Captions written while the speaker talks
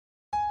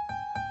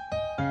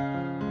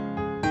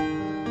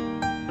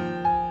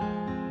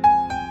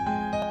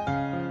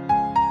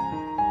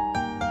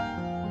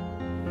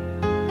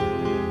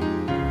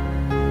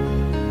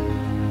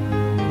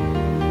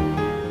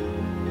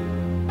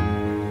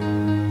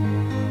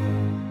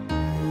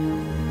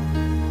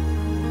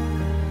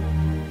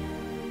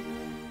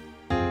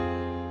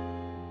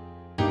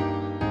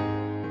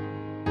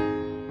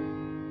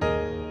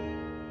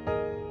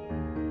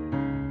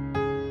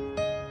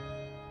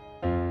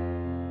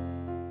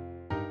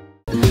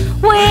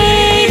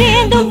Wade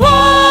in the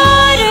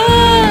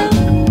water,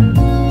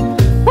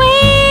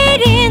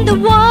 wade in the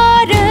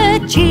water,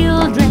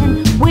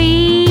 children,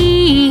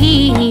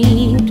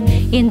 wade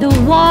in the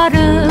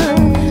water.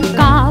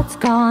 God's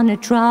gonna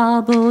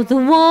trouble the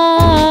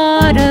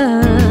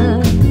water.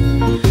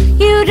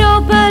 You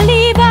don't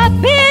believe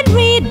I've been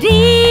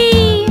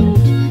redeemed?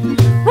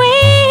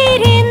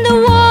 Wade in the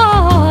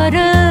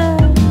water.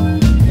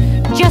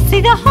 Just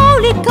see the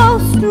Holy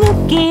Ghost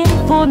looking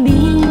for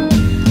me.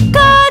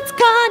 God's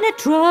gonna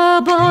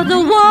trouble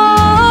the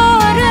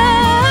water.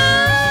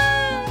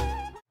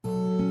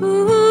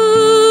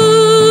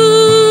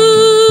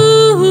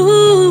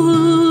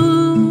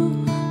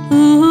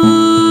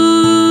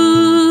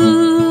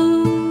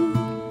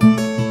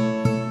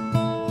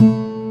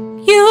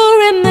 You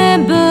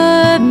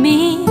remember me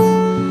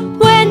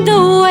when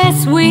the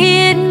west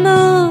wind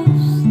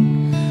moves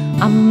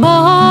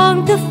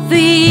among the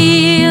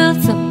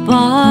fields of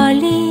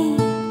barley.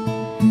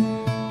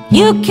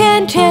 You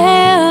can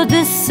tell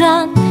the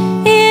sun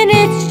in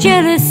its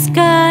jealous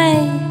sky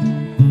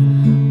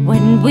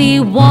when we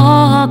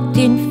walked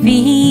in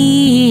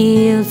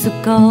fields of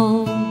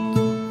gold.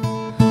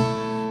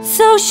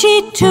 So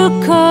she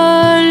took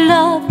her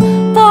love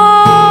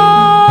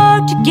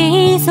for to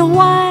gaze a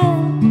while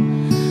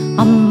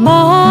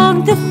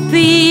among the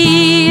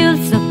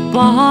fields of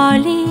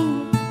barley.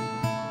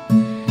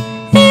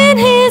 In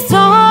his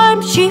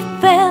arms she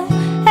fell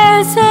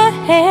as her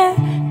hair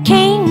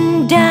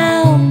came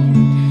down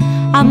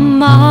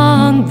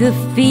among the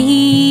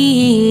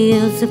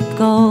fields of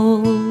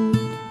gold.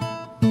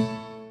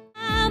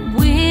 I'm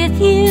with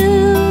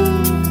you,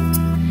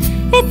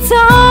 it's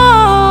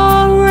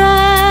alright.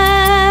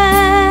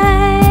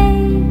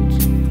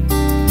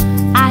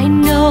 I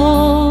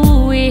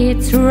know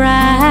it's right.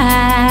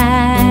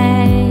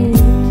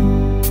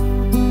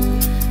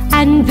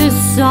 And the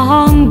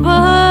songbirds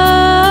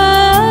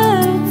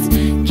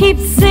keep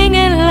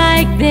singing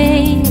like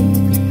they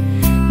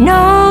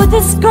know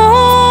the score.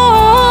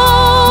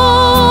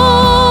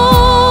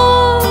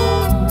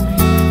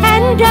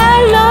 And I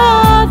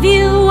love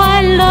you, I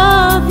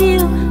love you,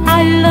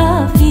 I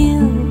love you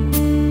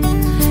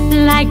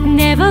like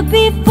never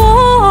before.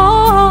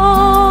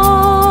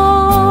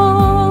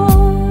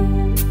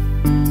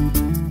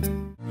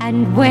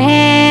 And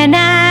when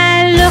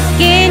I look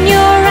in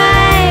your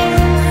eyes,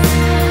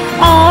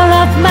 all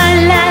of my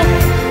life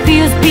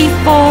feels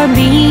before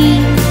me.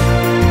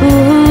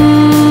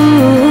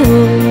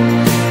 Ooh,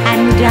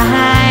 and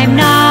I'm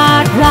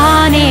not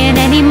running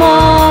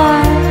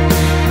anymore,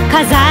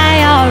 'cause I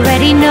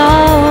already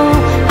know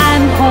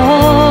I'm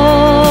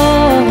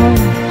home.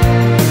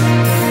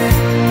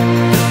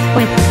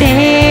 With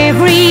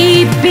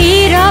every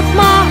beat of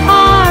my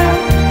heart,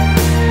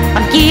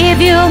 I'll give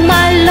you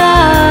my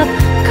love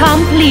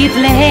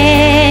completely.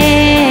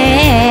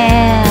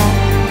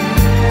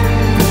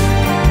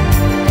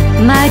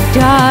 My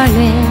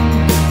darling,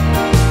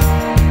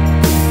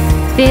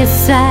 this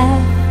I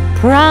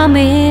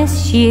promise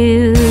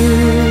you.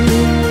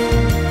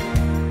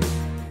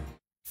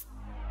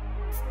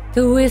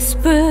 The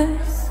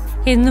whispers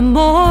in the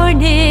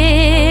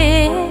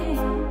morning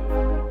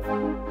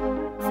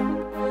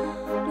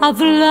of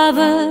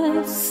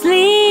lovers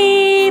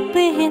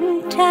sleeping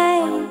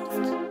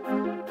tight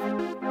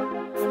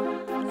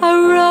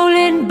are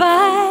rolling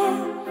by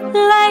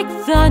like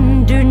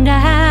thunder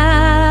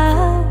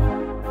now,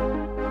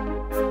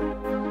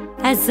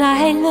 as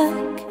I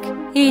look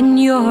in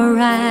your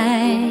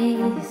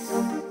eyes.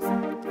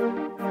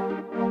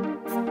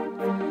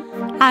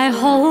 I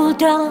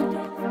hold on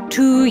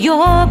to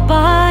your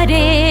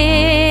body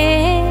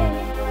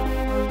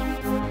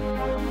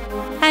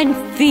and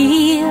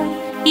feel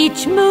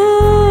each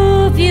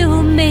move you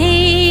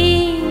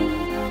make.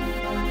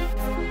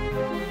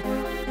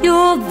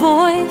 Your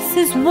voice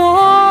is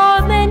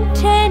warm and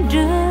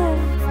tender,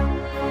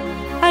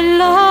 a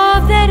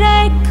love that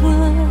I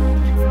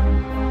could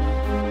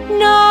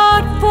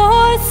not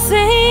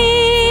forsake,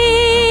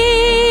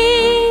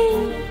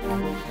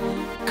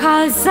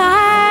 'cause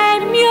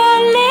I'm your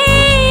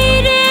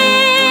lady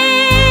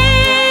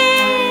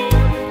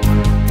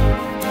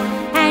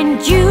and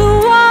you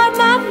are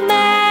my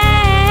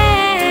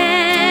man.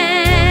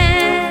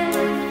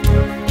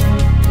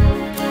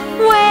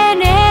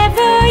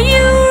 Whenever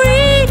you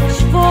reach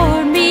for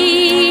me,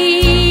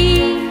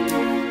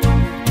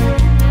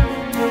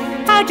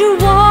 I do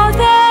all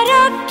that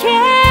I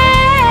can.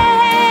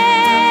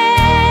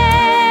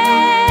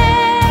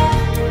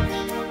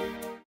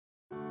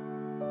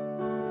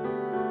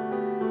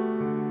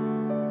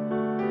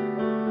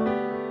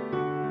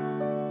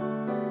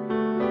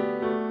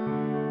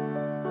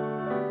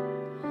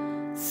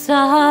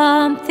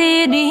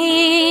 Something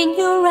in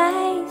your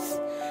eyes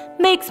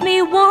makes me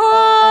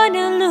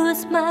wanna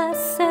lose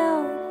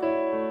myself,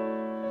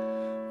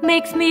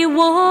 makes me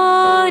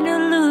wanna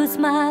lose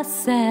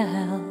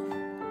myself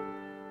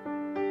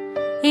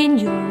in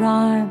your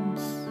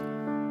arms.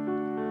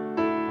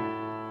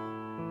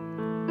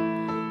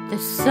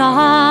 There's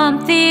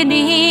something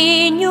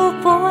in your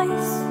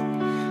voice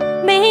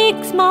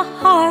makes my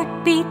heart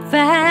beat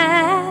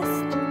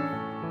fast.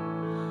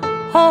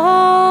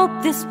 Hope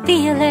this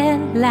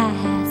feeling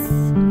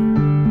lasts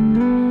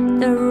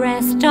the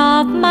rest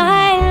of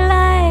my life.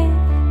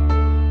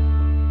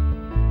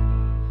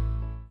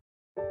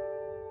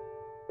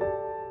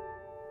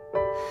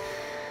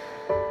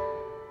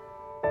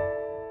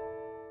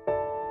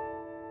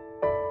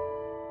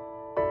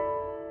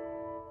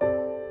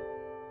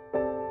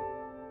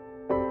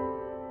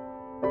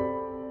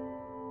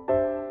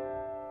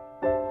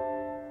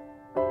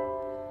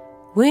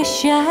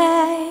 Wish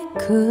I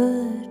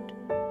could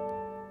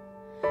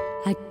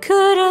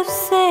have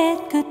said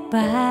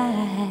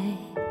goodbye.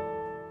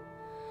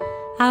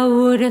 I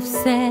would have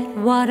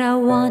said what I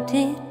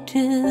wanted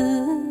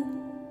to,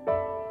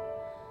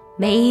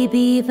 maybe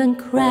even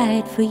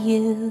cried for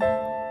you.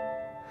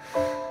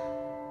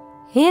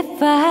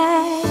 If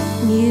I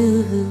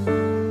knew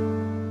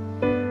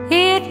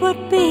it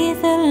would be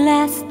the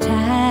last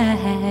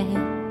time,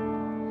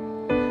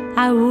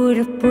 I would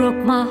have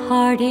broke my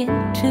heart in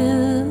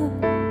two,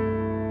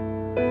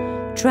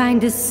 trying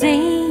to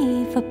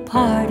save a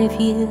part of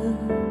you.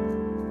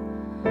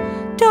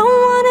 Don't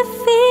wanna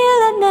feel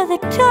another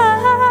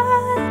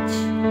touch,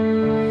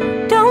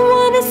 don't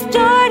wanna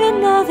start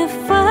another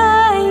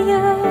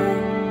fire,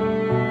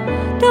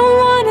 don't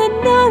wanna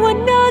know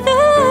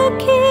another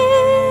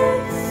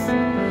kiss,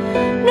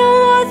 no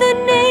other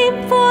name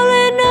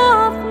falling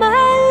off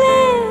my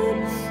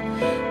lips.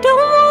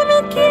 Don't wanna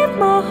give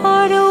my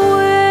heart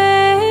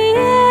away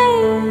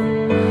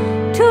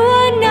to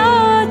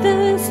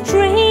another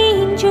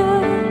stranger,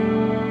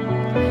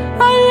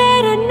 or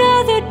let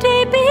another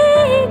day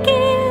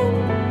begin.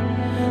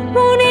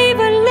 Won't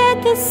even let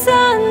the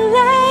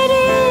sunlight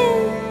in.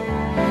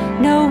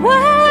 No,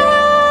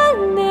 I'll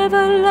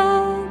never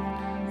love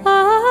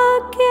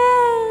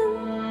again.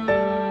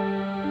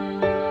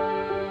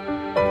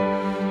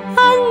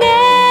 I'll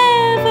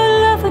never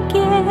love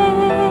again.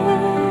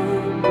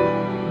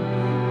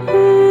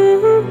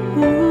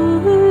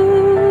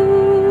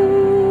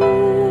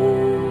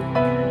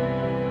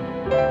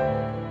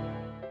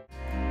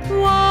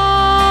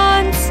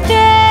 One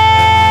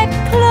step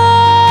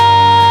closer.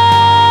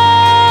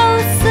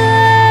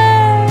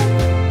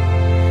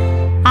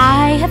 I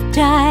have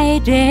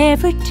died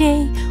every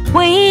day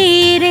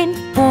waiting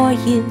for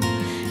you.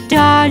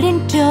 Darling,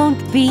 don't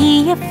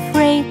be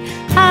afraid.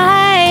 I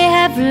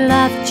have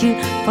loved you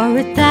for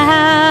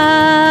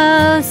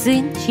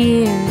 1,000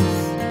 years.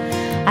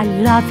 I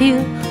love you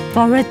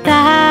for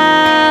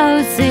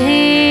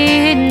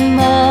 1,000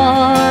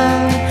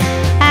 more.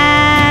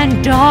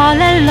 And all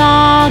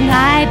along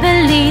I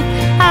believed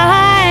I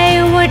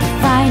would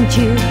find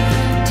you.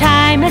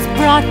 Time has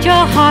brought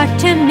your heart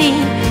to me.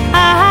 I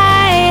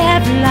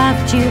have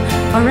loved you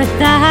for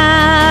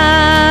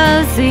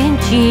 1,000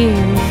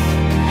 years.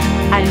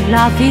 I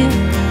love you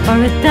for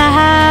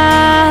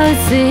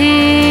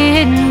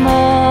 1,000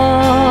 more.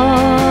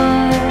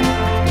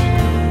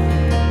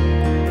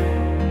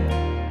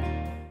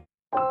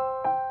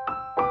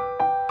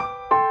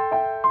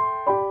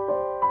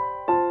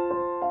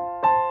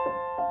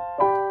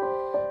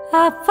 I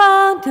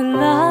found a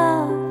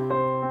love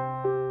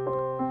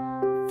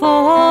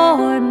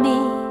for me.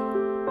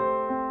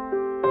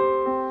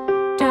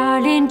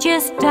 Darling,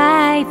 just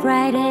dive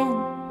right in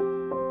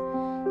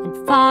and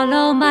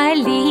follow my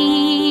lead.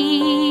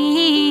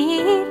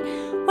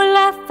 Well,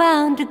 I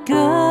found a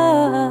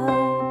girl,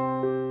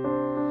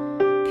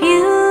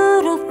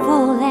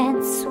 beautiful and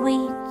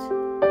sweet.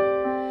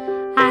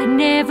 I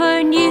never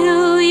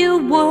knew you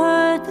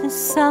were the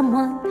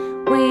someone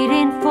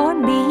waiting for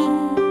me.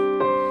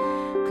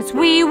 'Cause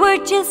we were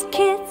just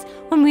kids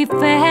when we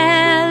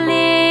fell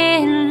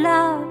in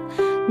love,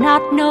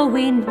 not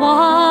knowing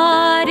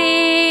what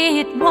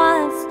it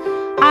was.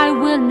 I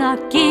will not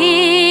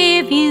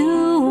give you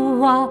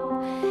up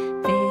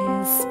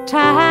this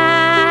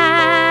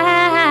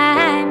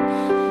time.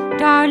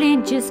 Darling,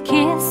 just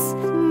kiss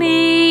me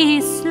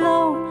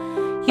slow.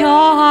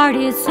 Your heart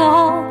is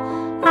all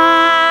I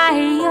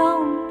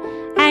own,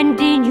 and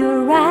in your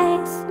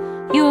eyes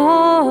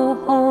you're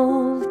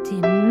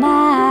holding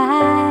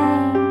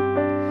mine.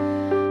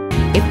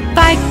 If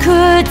I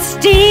could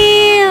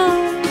steal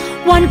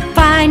one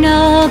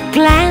final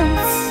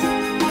glance,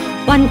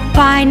 one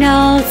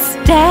final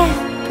step,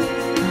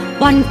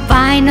 one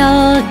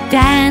final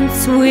dance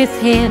with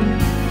him,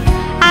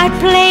 I'd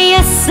play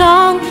a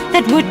song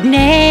that would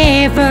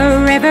never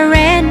ever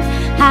end.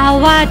 How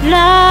I'd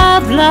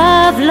love,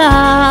 love,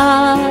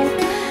 love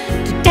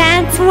to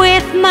dance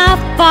with my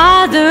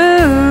father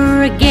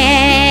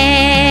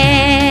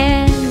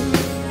again.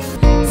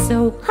 So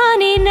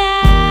honey, now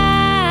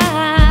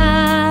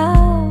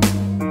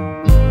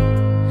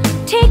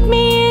take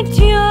me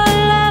into your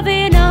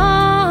loving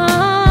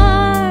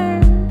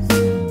arms.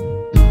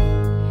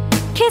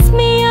 Kiss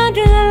me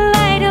under the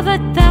light of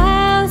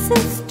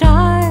 1,000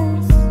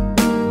 stars.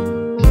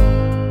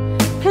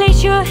 Place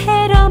your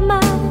head on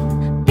my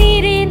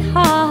beating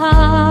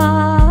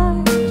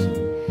heart.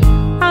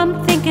 I'm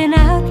thinking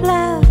out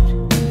loud,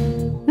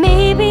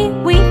 maybe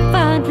we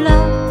found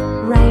love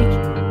right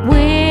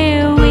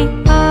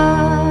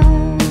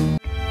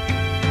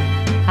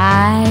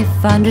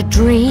found a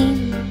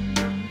dream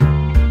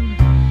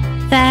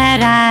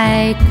that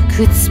I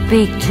could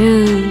speak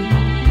to,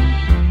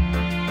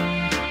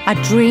 a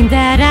dream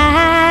that I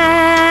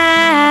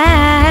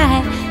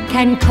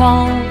can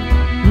call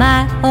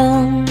my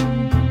own.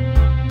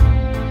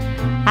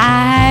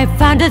 I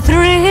found a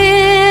thrill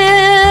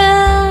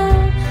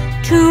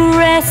to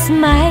rest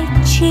my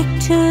cheek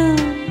to,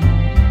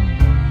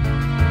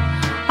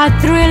 a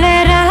thrill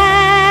that I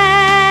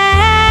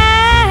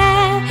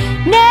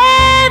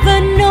never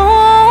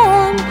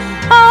known.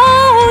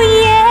 Oh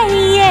yeah,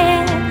 yeah,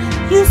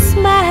 you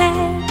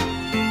smile,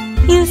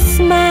 you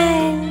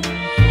smile.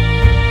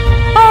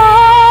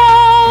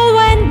 Oh,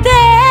 and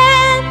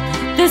then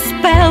the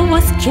spell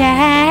was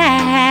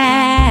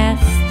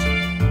cast,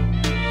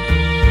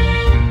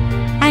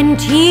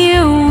 and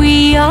here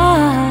we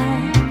are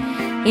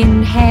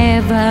in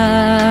heaven.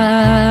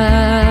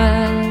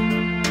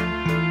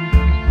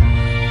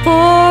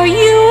 For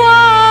you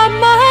are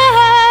mine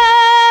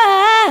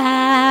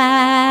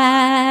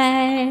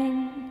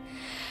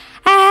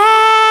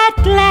at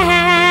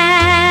last.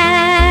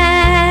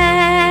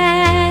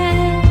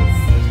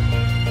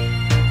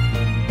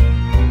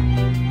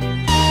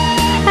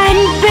 And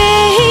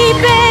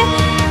baby,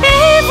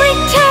 every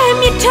time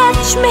you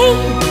touch me,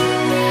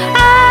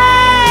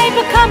 I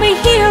become a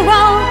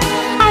hero.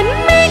 I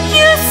make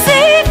you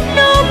safe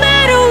no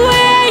matter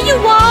where you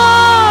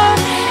are,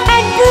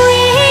 and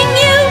bring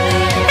you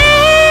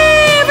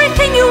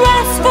everything you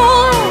ask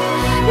for.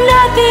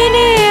 Nothing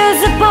is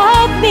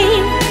above me.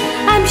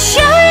 I'm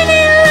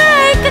shining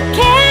like a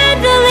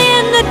candle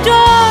in the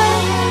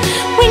dark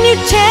when you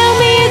tell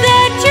me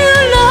that you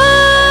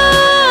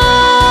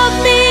love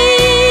me.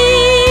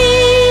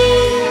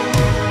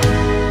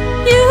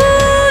 You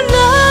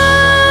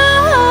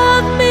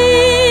love me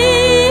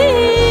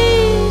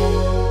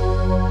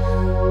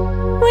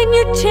when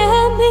you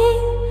tell me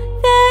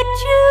that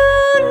you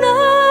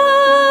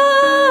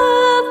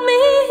love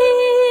me.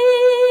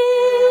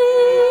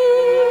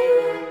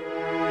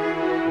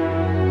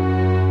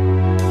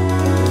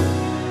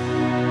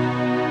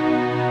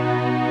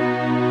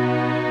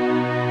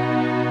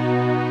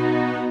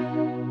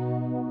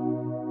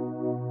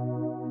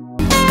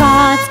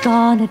 God's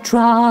gonna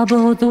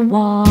trouble the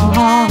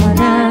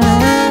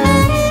water.